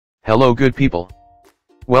Hello good people.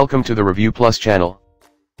 Welcome to the Review Plus channel.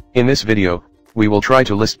 In this video, we will try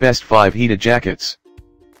to list best 5 heated jackets.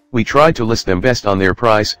 We tried to list them best on their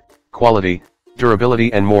price, quality,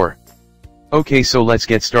 durability and more. Okay, so let's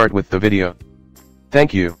get started with the video.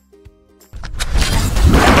 Thank you.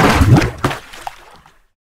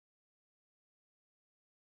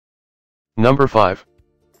 Number 5.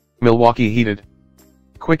 Milwaukee Heated.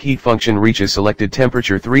 Quick heat function reaches selected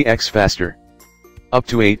temperature 3x faster. Up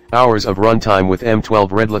to 8 hours of runtime with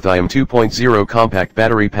M12 Red Lithium 2.0 compact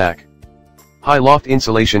battery pack. High loft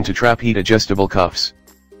insulation to trap heat, adjustable cuffs.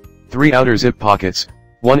 3 outer zip pockets,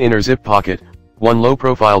 1 inner zip pocket, 1 low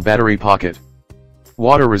profile battery pocket.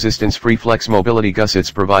 Water resistance free flex mobility gussets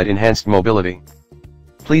provide enhanced mobility.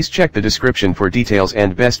 Please check the description for details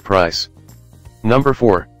and best price. Number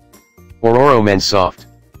 4. Ororo Men's Soft.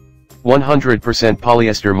 100%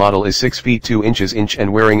 polyester model is 6 feet 2 inches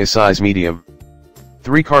and wearing a size medium.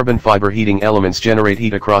 3 carbon fiber heating elements generate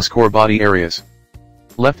heat across core body areas.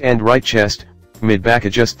 Left and right chest, mid-back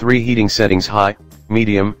adjust 3 heating settings: high,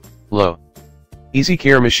 medium, low. Easy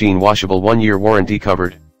care machine washable 1-year warranty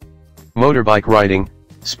covered. Motorbike riding,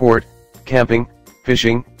 sport, camping,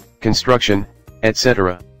 fishing, construction,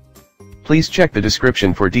 etc. Please check the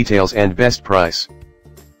description for details and best price.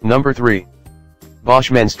 Number 3. Bosch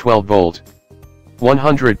Men's 12 Volt.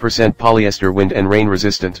 100% polyester, wind and rain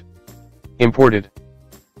resistant. Imported.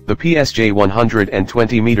 The PSJ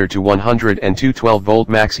 120 meter to 102 12 volt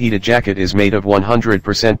max heated jacket is made of 100%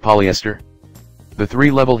 polyester. The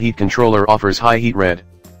 3-level heat controller offers high heat red.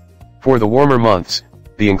 For the warmer months,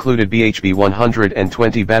 the included BHB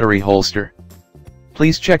 120 battery holster.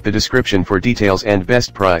 Please check the description for details and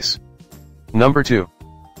best price. Number 2.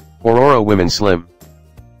 Ororo Women's Slim.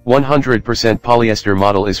 100% polyester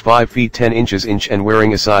model is 5 feet 10 inches and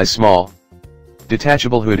wearing a size small.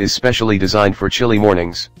 Detachable hood is specially designed for chilly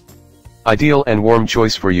mornings. Ideal and warm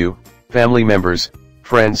choice for you, family members,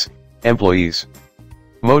 friends, employees.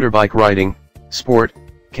 Motorbike riding, sport,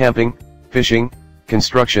 camping, fishing,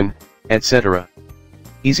 construction, etc.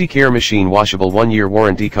 Easy care machine washable 1-year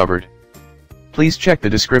warranty covered. Please check the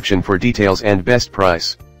description for details and best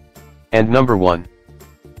price. And number 1.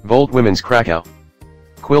 Volt Women's Krakow.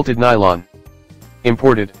 Quilted nylon.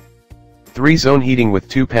 Imported. 3-zone heating with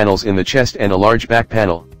 2 panels in the chest and a large back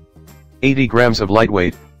panel. 80 grams of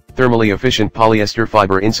lightweight, thermally efficient polyester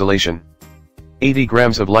fiber insulation. 80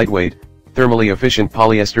 grams of lightweight, thermally efficient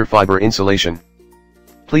polyester fiber insulation.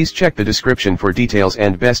 Please check the description for details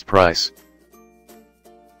and best price.